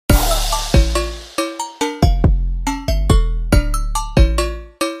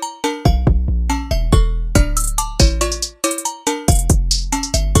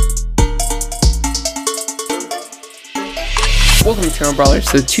Brawler,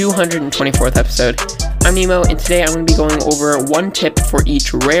 so the 224th episode. I'm Nemo, and today I'm going to be going over one tip for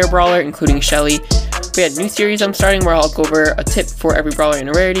each rare brawler, including Shelly. We had a new series I'm starting where I'll go over a tip for every brawler in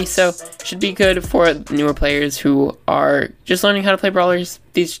a rarity, so should be good for newer players who are just learning how to play brawlers.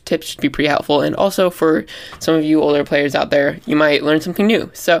 These tips should be pretty helpful, and also for some of you older players out there, you might learn something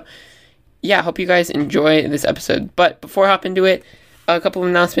new. So yeah, I hope you guys enjoy this episode. But before I hop into it, a couple of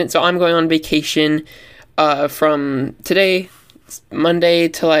announcements. So I'm going on vacation from today, Monday,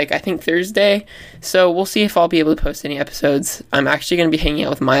 to I think Thursday. So we'll see if I'll be able to post any episodes. I'm actually going to be hanging out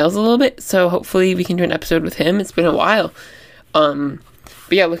with Miles a little bit, so hopefully we can do an episode with him. It's been a while. But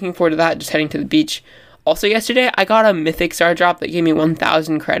yeah, looking forward to that, just heading to the beach. Also yesterday, I got a mythic star drop that gave me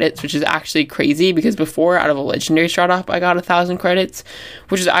 1,000 credits, which is actually crazy because before, out of a legendary star drop, I got 1,000 credits,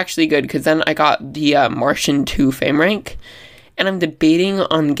 which is actually good because then I got the Martian 2 fame rank. And I'm debating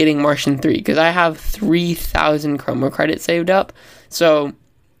on getting Martian 3 because I have 3,000 chromo credits saved up. So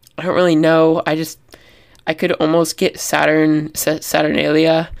I don't really know. I could almost get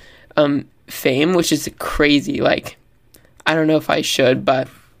Saturnalia fame, which is crazy. I don't know if I should, but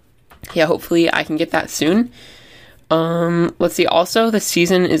yeah, hopefully I can get that soon. Let's see. Also, the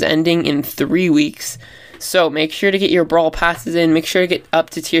season is ending in 3 weeks. So make sure to get your brawl passes in. Make sure to get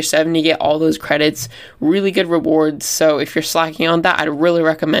up to tier 7 to get all those credits. Really good rewards. So if you're slacking on that, I'd really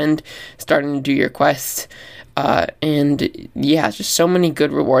recommend starting to do your quests. And yeah, just so many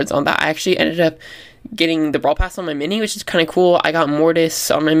good rewards on that. I actually ended up getting the brawl pass on my mini, which is kind of cool. I got Mortis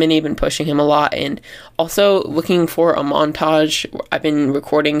on my mini, been pushing him a lot, and also looking for a montage. I've been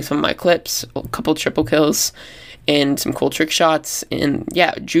recording some of my clips, a couple triple kills, and some cool trick shots. And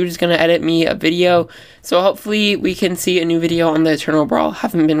yeah, Jude is going to edit me a video, so hopefully we can see a new video on the Eternal Brawl.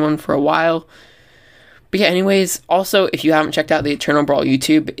 Haven't been one for a while. But yeah, anyways, also, if you haven't checked out the Eternal Brawl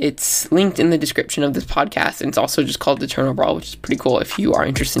YouTube, it's linked in the description of this podcast, and it's also just called Eternal Brawl, which is pretty cool if you are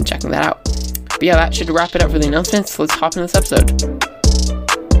interested in checking that out. But yeah, that should wrap it up for the announcements. Let's hop into this episode.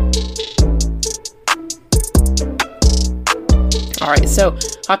 Alright, so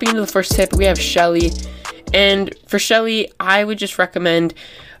hopping into the first tip, we have Shelly. And for Shelly, I would just recommend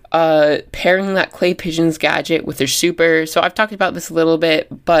pairing that Clay Pigeons gadget with their super. So I've talked about this a little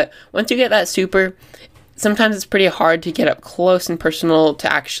bit, but once you get that super, sometimes it's pretty hard to get up close and personal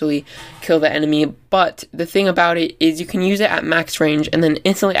to actually kill the enemy. But the thing about it is you can use it at max range and then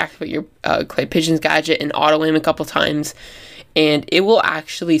instantly activate your Clay Pigeons gadget and auto aim a couple times. And it will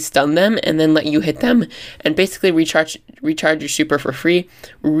actually stun them and then let you hit them and basically recharge your super for free.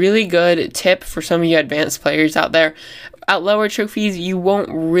 Really good tip for some of you advanced players out there. At lower trophies, you won't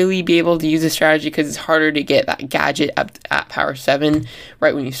really be able to use this strategy because it's harder to get that gadget up at power 7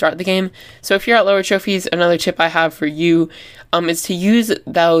 right when you start the game. So if you're at lower trophies, another tip I have for you is to use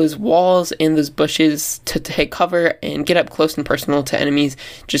those walls and those bushes to take cover and get up close and personal to enemies.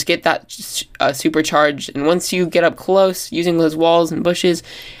 Just get that supercharged, and once you get up close using those walls and bushes,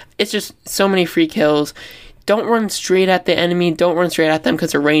 it's just so many free kills. Don't run straight at the enemy. Don't run straight at them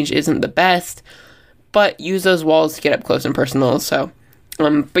because their range isn't the best. But use those walls to get up close and personal. So,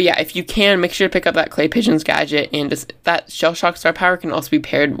 but yeah, if you can, make sure to pick up that Clay Pigeons gadget, and that Shell Shock Star Power can also be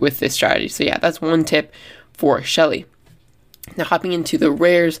paired with this strategy. So yeah, that's one tip for Shelly. Now hopping into the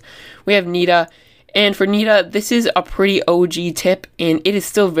rares, we have Nita. And for Nita, this is a pretty OG tip, and it is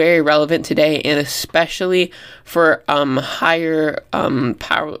still very relevant today, and especially for higher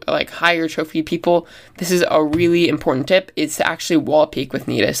power, higher trophy people. This is a really important tip. It's to actually wall peek with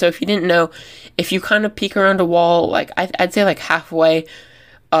Nita. So if you didn't know, if you kind of peek around a wall, I'd say halfway,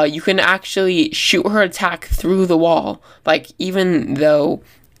 you can actually shoot her attack through the wall. Even though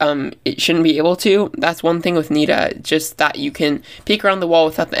it shouldn't be able to. That's one thing with Nita, just that you can peek around the wall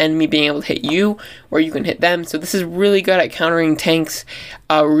without the enemy being able to hit you, or you can hit them. So this is really good at countering tanks,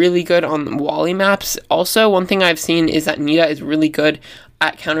 really good on Wally maps. Also, one thing I've seen is that Nita is really good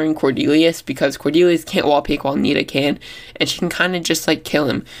at countering Cordelius, because Cordelius can't wall peek while Nita can, and she can kind of just kill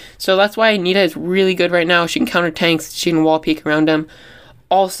him. So that's why Nita is really good right now. She can counter tanks, she can wall peek around them.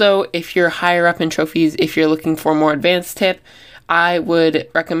 Also, if you're higher up in trophies, if you're looking for a more advanced tip, I would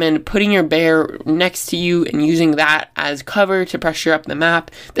recommend putting your bear next to you and using that as cover to pressure up the map.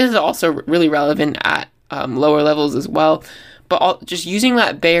 This is also really relevant at lower levels as well. But just using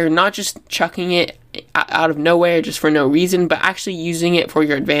that bear, not just chucking it out of nowhere just for no reason, but actually using it for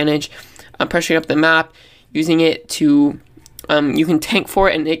your advantage, pressuring up the map, using it to, you can tank for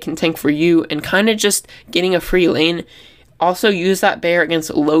it and it can tank for you, and kind of just getting a free lane. Also use that bear against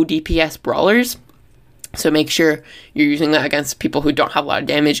low DPS brawlers. So make sure you're using that against people who don't have a lot of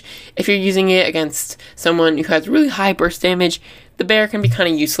damage. If you're using it against someone who has really high burst damage, the bear can be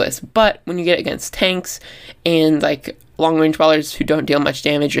kind of useless. But when you get it against tanks and long-range brawlers who don't deal much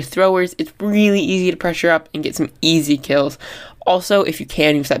damage or throwers, it's really easy to pressure up and get some easy kills. Also, if you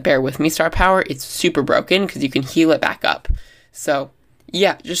can use that Bear With Me star power, it's super broken because you can heal it back up. So,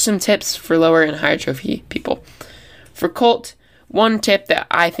 yeah, just some tips for lower and higher trophy people. For Colt, one tip that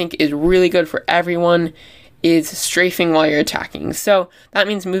I think is really good for everyone is strafing while you're attacking. So that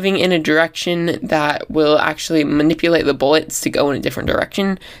means moving in a direction that will actually manipulate the bullets to go in a different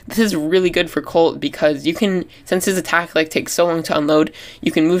direction. This is really good for Colt because you can, since his attack takes so long to unload,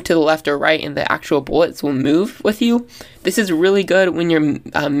 you can move to the left or right and the actual bullets will move with you. This is really good when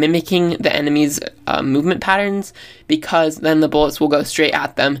you're mimicking the enemy's movement patterns, because then the bullets will go straight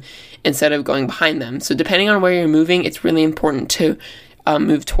at them instead of going behind them. So depending on where you're moving, it's really important to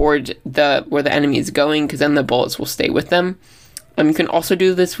move toward where the enemy is going, because then the bullets will stay with them. You can also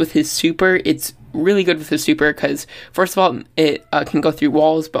do this with his super. It's really good with his super because, first of all, it can go through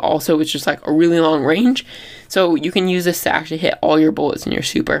walls, but also it's just a really long range. So you can use this to actually hit all your bullets in your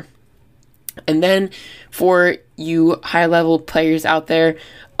super. And then for you high level players out there,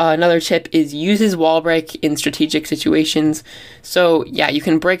 another tip is use his wall break in strategic situations. So yeah, you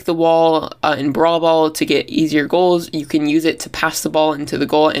can break the wall in Brawl Ball to get easier goals. You can use it to pass the ball into the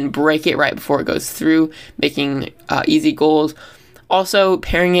goal and break it right before it goes through, making easy goals. Also,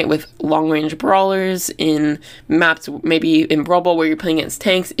 pairing it with long-range brawlers in maps, maybe in Brawl Ball where you're playing against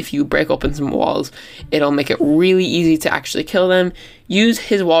tanks, if you break open some walls, it'll make it really easy to actually kill them. Use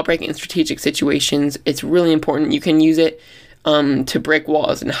his wall break in strategic situations. It's really important. You can use it to break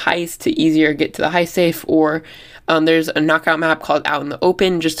walls in Heist to easier get to the high safe, or there's a knockout map called Out in the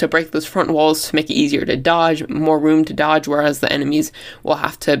Open just to break those front walls to make it easier to dodge, more room to dodge, whereas the enemies will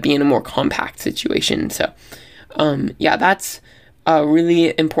have to be in a more compact situation. So yeah, that's a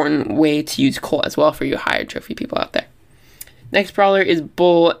really important way to use Colt as well for you higher trophy people out there. Next brawler is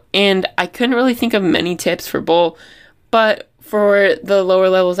Bull, and I couldn't really think of many tips for Bull, but for the lower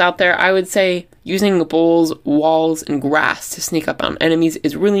levels out there, I would say using Bull's walls and grass to sneak up on enemies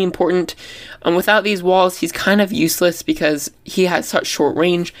is really important. Without these walls, he's kind of useless because he has such short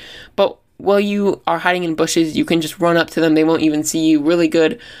range, but while you are hiding in bushes, you can just run up to them. They won't even see you. Really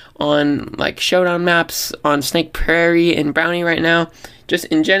good on showdown maps, on Snake Prairie and Brownie right now. Just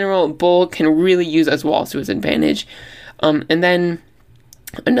in general, Bull can really use as walls to his advantage. And then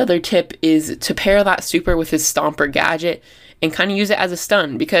another tip is to pair that super with his Stomper gadget and kind of use it as a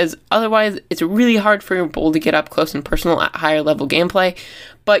stun, because otherwise it's really hard for your Bull to get up close and personal at higher level gameplay.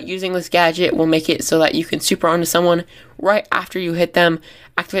 But using this gadget will make it so that you can super onto someone right after you hit them,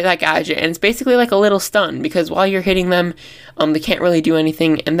 activate that gadget, and it's basically like a little stun, because while you're hitting them, they can't really do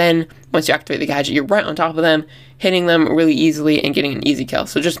anything, and then once you activate the gadget, you're right on top of them, hitting them really easily and getting an easy kill.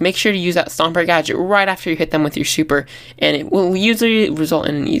 So just make sure to use that Stomper gadget right after you hit them with your super, and it will usually result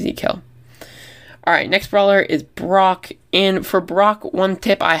in an easy kill. Alright, next brawler is Brock, and for Brock, one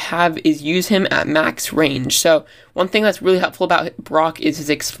tip I have is use him at max range. So one thing that's really helpful about Brock is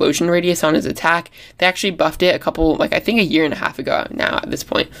his explosion radius on his attack. They actually buffed it I think a year and a half ago now at this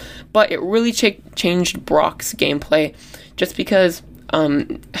point, but it really changed Brock's gameplay, just because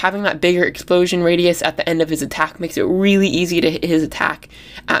having that bigger explosion radius at the end of his attack makes it really easy to hit his attack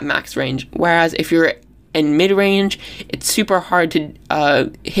at max range, whereas if you're in mid-range, it's super hard to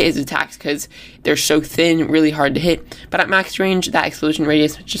hit his attacks because they're so thin, really hard to hit. But at max range, that explosion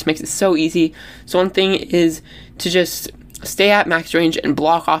radius just makes it so easy. So one thing is to just stay at max range and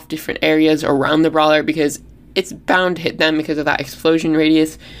block off different areas around the brawler, because it's bound to hit them because of that explosion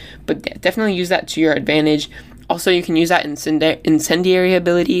radius. But definitely use that to your advantage. Also, you can use that incendiary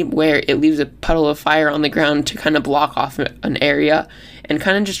ability where it leaves a puddle of fire on the ground to kind of block off an area and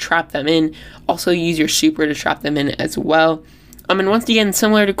kind of just trap them in. Also, use your super to trap them in as well. And once again,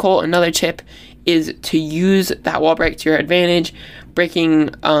 similar to Colt, another tip is to use that wall break to your advantage,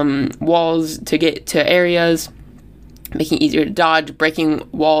 breaking walls to get to areas, making it easier to dodge, breaking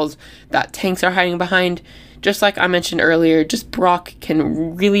walls that tanks are hiding behind. Just like I mentioned earlier, just Brock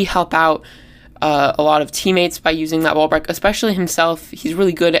can really help out a lot of teammates by using that wall break, especially himself. He's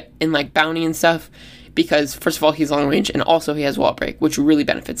really good in bounty and stuff, because first of all, he's long range, and also he has wall break, which really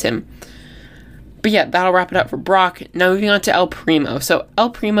benefits him. But yeah, that'll wrap it up for Brock. Now moving on to El Primo. So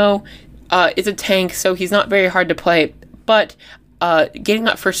El Primo is a tank, so he's not very hard to play, but getting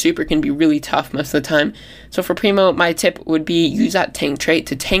that first super can be really tough most of the time. So for Primo, my tip would be use that tank trait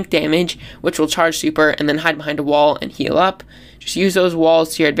to tank damage, which will charge super, and then hide behind a wall and heal up. Just use those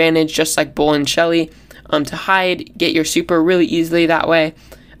walls to your advantage, just like Bull and Shelly, to hide, get your super really easily that way.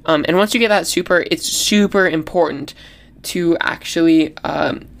 And once you get that super, it's super important to actually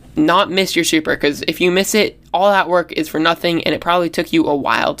not miss your super, because if you miss it, all that work is for nothing, and it probably took you a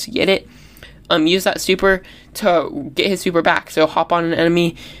while to get it. use that super to get his super back. So hop on an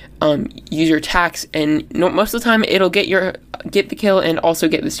enemy, use your attacks, and most of the time it'll get the kill and also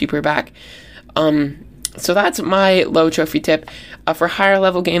get the super back. So that's my low trophy tip. For higher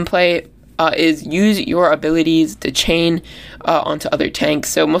level gameplay, is use your abilities to chain onto other tanks.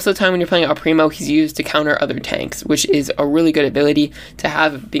 So most of the time when you're playing El Primo, he's used to counter other tanks, which is a really good ability to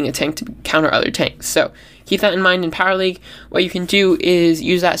have, being a tank to counter other tanks. So keep that in mind in Power League. What you can do is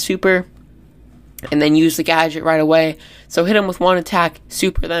use that super and then use the gadget right away. So hit them with one attack,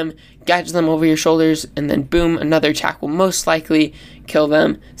 super them, gadget them over your shoulders, and then boom, another attack will most likely kill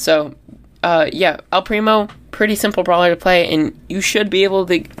them. So yeah, El Primo, pretty simple brawler to play, and you should be able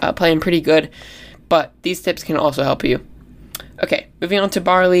to play him pretty good, but these tips can also help you. Okay, moving on to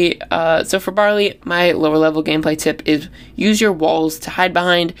Barley. So for Barley, my lower level gameplay tip is use your walls to hide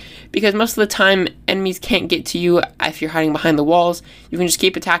behind, because most of the time enemies can't get to you if you're hiding behind the walls. You can just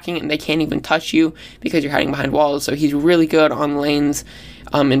keep attacking and they can't even touch you because you're hiding behind walls. So he's really good on lanes.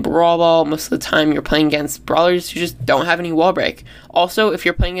 In Brawl Ball, most of the time you're playing against brawlers who just don't have any wall break. Also, if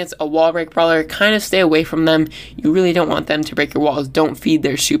you're playing against a wall break brawler, kind of stay away from them. You really don't want them to break your walls. Don't feed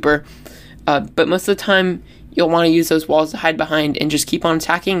their super. But most of the time, you'll want to use those walls to hide behind and just keep on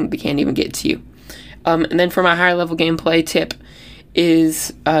attacking. They can't even get to you. And then for my higher level gameplay tip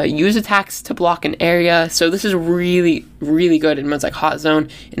is use attacks to block an area. So this is really, really good in modes like Hot Zone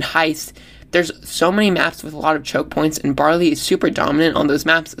and Heist. There's so many maps with a lot of choke points, and Barley is super dominant on those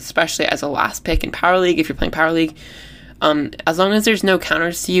maps, especially as a last pick in Power League if you're playing Power League. As long as there's no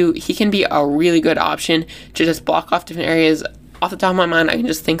counters to you, he can be a really good option to just block off different areas. Off the top of my mind, I can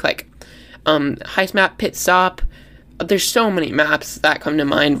just think like Heist map, Pit Stop. There's so many maps that come to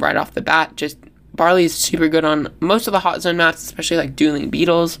mind right off the bat. Just Barley is super good on most of the Hot Zone maps, especially like Dueling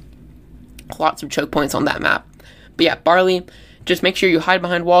Beetles. Lots of choke points on that map. But yeah, Barley, just make sure you hide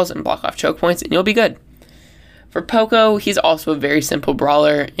behind walls and block off choke points, and you'll be good. For Poco, he's also a very simple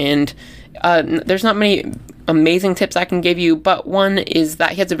brawler, and there's not many amazing tips I can give you, but one is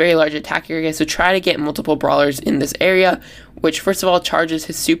that he has a very large attack area, so try to get multiple brawlers in this area, which first of all charges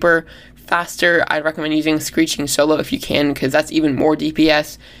his super faster. I'd recommend using Screeching Solo if you can, because that's even more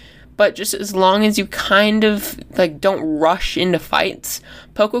DPS. But just as long as you kind of like don't rush into fights,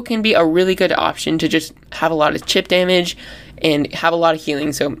 Poco can be a really good option to just have a lot of chip damage and have a lot of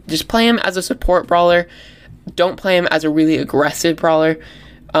healing. So just play him as a support brawler. Don't play him as a really aggressive brawler.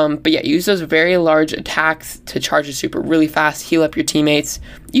 But yeah, use those very large attacks to charge a super really fast, heal up your teammates.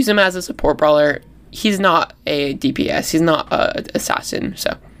 Use him as a support brawler. He's not a DPS. He's not an assassin.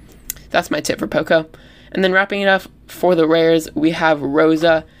 So that's my tip for Poco. And then wrapping it up for the rares, we have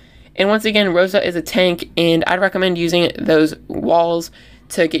Rosa. And once again, Rosa is a tank, and I'd recommend using those walls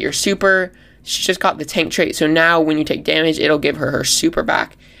to get your super. She just got the tank trait, so now when you take damage, it'll give her super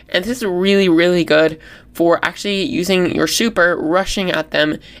back. And this is really, really good for actually using your super, rushing at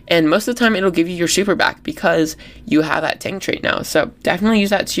them, and most of the time it'll give you your super back because you have that tank trait now. So definitely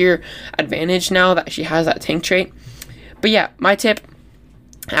use that to your advantage now that she has that tank trait. But yeah, my tip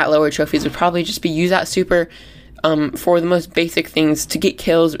at lower trophies would probably just be use that super. For the most basic things. To get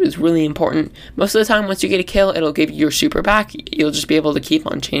kills is really important. Most of the time, once you get a kill, it'll give you your super back. You'll just be able to keep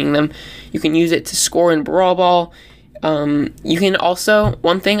on chaining them. You can use it to score in Brawl Ball. You can also,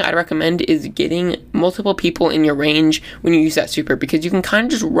 one thing I'd recommend is getting multiple people in your range when you use that super, because you can kind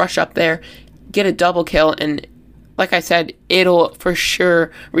of just rush up there, get a double kill, and like I said, it'll for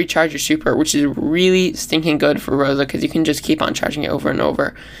sure recharge your super, which is really stinking good for Rosa because you can just keep on charging it over and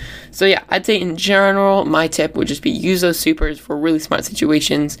over. So yeah, I'd say in general, my tip would just be use those supers for really smart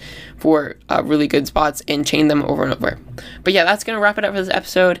situations, for really good spots, and chain them over and over. But yeah, that's going to wrap it up for this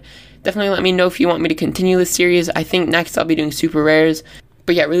episode. Definitely let me know if you want me to continue this series. I think next I'll be doing super rares.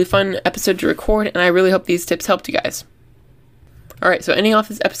 But yeah, really fun episode to record, and I really hope these tips helped you guys. Alright, so ending off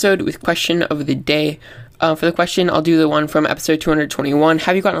this episode with question of the day. For the question, I'll do the one from episode 221.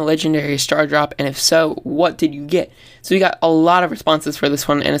 Have you gotten a legendary star drop? And if so, what did you get? So we got a lot of responses for this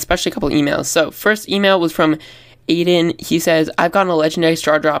one, and especially a couple emails. So first email was from Aiden. He says, I've gotten a legendary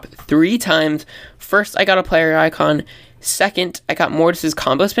star drop 3 times. First, I got a player icon. Second, I got Mortis's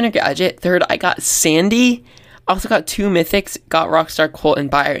combo spinner gadget. Third, I got Sandy. Also got 2 mythics. Got Rockstar, Colt,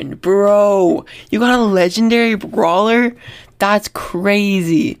 and Byron. Bro, you got a legendary brawler? That's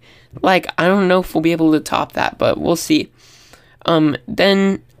crazy. Like, I don't know if we'll be able to top that, but we'll see.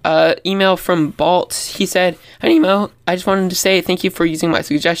 Then, email from Balt. He said, hi, Nemo. I just wanted to say thank you for using my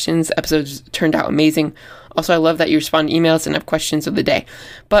suggestions. The episodes turned out amazing. Also, I love that you respond to emails and have questions of the day.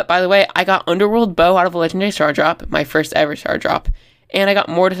 But, by the way, I got Underworld Bow out of a legendary star drop, my first ever star drop. And I got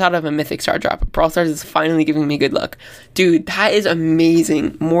Mortis out of a mythic star drop. Brawl Stars is finally giving me good luck. Dude, that is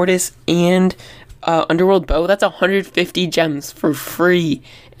amazing. Mortis and Underworld Bow, that's 150 gems for free.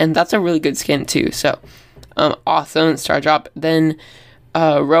 And that's a really good skin too. So, awesome star drop. Then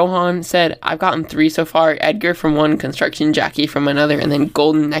Rohan said, I've gotten 3 so far. Edgar from 1, Construction Jackie from another, and then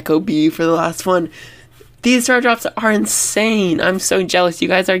Golden Neko B for the last one. These star drops are insane. I'm so jealous. You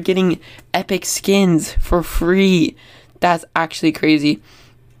guys are getting epic skins for free. That's actually crazy.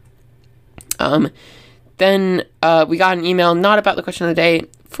 Then we got an email, not about the question of the day,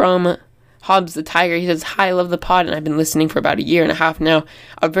 from Hobbs the Tiger. He says, hi, I love the pod, and I've been listening for about a year and a half now.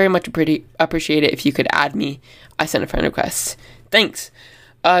 I'd very much appreciate it if you could add me. I sent a friend request. Thanks.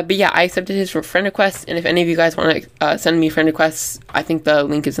 But yeah, I accepted his friend request, and if any of you guys want to send me friend requests, I think the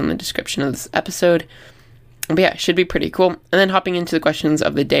link is in the description of this episode. But yeah, it should be pretty cool. And then hopping into the questions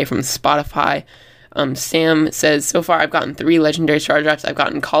of the day from Spotify, Sam says, so far I've gotten 3 legendary star drops. I've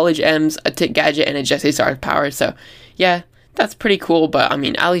gotten College M's, a Tick Gadget, and a Jesse Star Power. So yeah, that's pretty cool. But I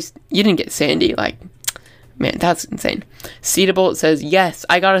mean, at least you didn't get Sandy. Like, man, that's insane. Cedarbolt says, yes,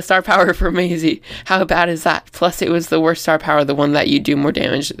 I got a star power for Maisie. How bad is that? Plus, it was the worst star power, the one that you do more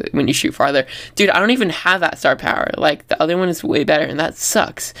damage when you shoot farther. Dude, I don't even have that star power. Like, the other one is way better, and that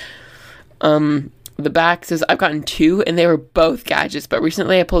sucks. The back says, I've gotten 2, and they were both gadgets, but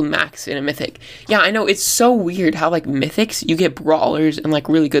recently I pulled Max in a mythic. Yeah, I know, it's so weird how, like, mythics, you get brawlers and, like,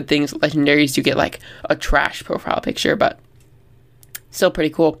 really good things. Legendaries, you get, like, a trash profile picture, but still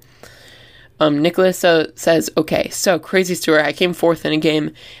pretty cool. Nicholas says, okay, so crazy story. I came 4th in a game,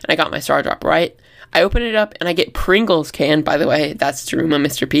 and I got my star drop, right? I open it up, and I get Pringles can, by the way. That's Daruma,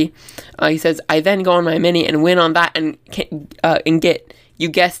 Mr. P. He says, I then go on my mini and win on that and get, you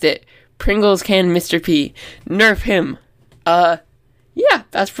guessed it, Pringles can Mr. P. Nerf him. Yeah,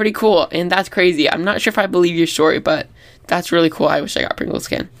 that's pretty cool, and that's crazy. I'm not sure if I believe your story, but that's really cool. I wish I got Pringles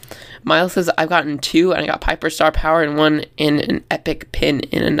can. Miles says, I've gotten 2, and I got Piper Star Power in one, and an Epic Pin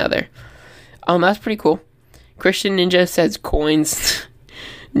in another. That's pretty cool. Christian Ninja says, coins.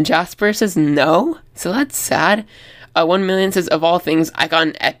 Jasper says, no, so that's sad. 1 million says, of all things, I got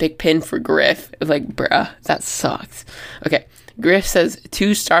an Epic Pin for Griff. Like, bruh, that sucks. Okay. Griff says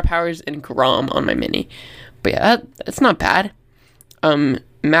 2 star powers and Grom on my mini. But yeah, that's not bad.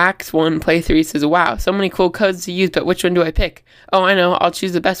 Max1 Play 3 says, wow, so many cool codes to use, but which one do I pick? Oh, I know, I'll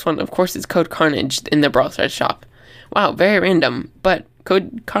choose the best one. Of course, it's Code Carnage in the Brawl Stars shop. Wow, very random, but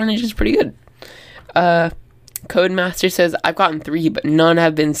Code Carnage is pretty good. Codemaster says, I've gotten 3, but none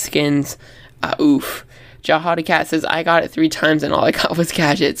have been skins. Oof. Jahada Cat says, I got it 3 times and all I got was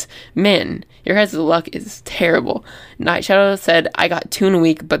gadgets. Man, your guys' luck is terrible. Night Shadow said, I got 2 in a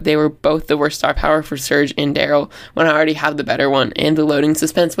week, but they were both the worst star power for Surge and Daryl when I already have the better one, and the loading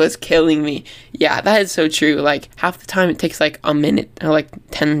suspense was killing me. Yeah, that is so true. Like, half the time it takes like a minute, or like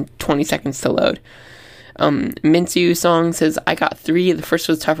 10-20 seconds to load. Minsu Song says, I got 3. The first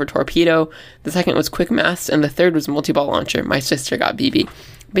was Tougher Torpedo, the second was Quick Mass, and the third was Multi-Ball Launcher. My sister got BB.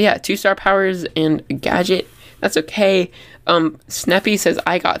 But yeah, 2 star powers and a gadget. That's okay. Snappy says,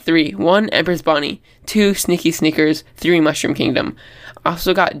 I got 3. 1, Empress Bonnie. 2, Sneaky Sneakers. 3, Mushroom Kingdom. I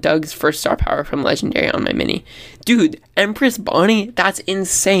also got Doug's first star power from Legendary on my mini. Dude, Empress Bonnie? That's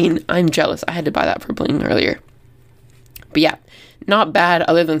insane. I'm jealous. I had to buy that for Bling earlier. But yeah, not bad,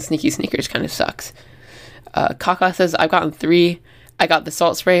 other than Sneaky Sneakers kind of sucks. Kaka says, I've gotten 3. I got the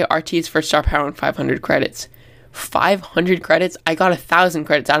Salt Spray, RT's first star power, and 500 credits. 500 credits? I got 1,000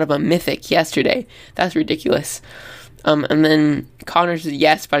 credits out of a mythic yesterday. That's ridiculous. And then Connor says,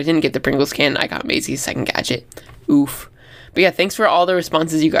 yes, but I didn't get the Pringles can. I got Maisie's second gadget. Oof. But yeah, thanks for all the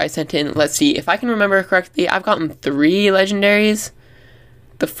responses you guys sent in. Let's see. If I can remember correctly, I've gotten 3 legendaries.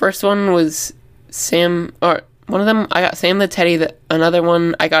 The first one was Sam, or one of them, I got Sam the Teddy. Another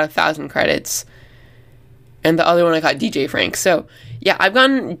one, I got 1,000 credits. And the other one, I got DJ Frank. So, yeah, I've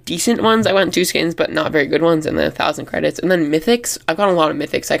gotten decent ones. I got 2 skins, but not very good ones, and then 1,000 credits. And then mythics, I've got a lot of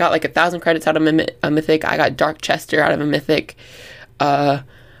mythics. I got like 1,000 credits out of a mythic. I got Dark Chester out of a mythic. I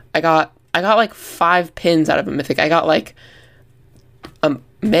got like 5 pins out of a mythic. I got like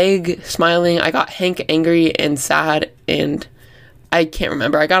Meg smiling. I got Hank angry and sad, and I can't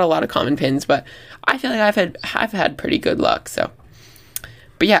remember. I got a lot of common pins, but I feel like I've had pretty good luck. So.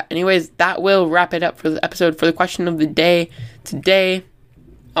 But yeah, anyways, that will wrap it up for the episode. For the question of the day today,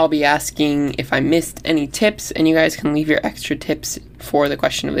 I'll be asking if I missed any tips, and you guys can leave your extra tips for the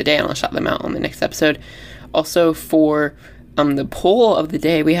question of the day, and I'll shout them out on the next episode. Also, for the poll of the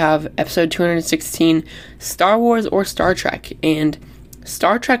day, we have episode 216, Star Wars or Star Trek, and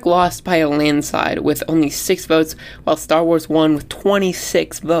Star Trek lost by a landslide with only 6 votes, while Star Wars won with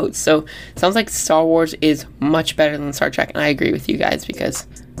 26 votes. So it sounds like Star Wars is much better than Star Trek, and I agree with you guys because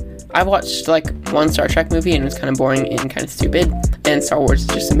I watched like one Star Trek movie and it was kind of boring and kind of stupid, and Star Wars is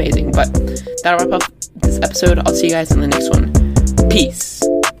just amazing. But that'll wrap up this episode. I'll see you guys in the next one. Peace.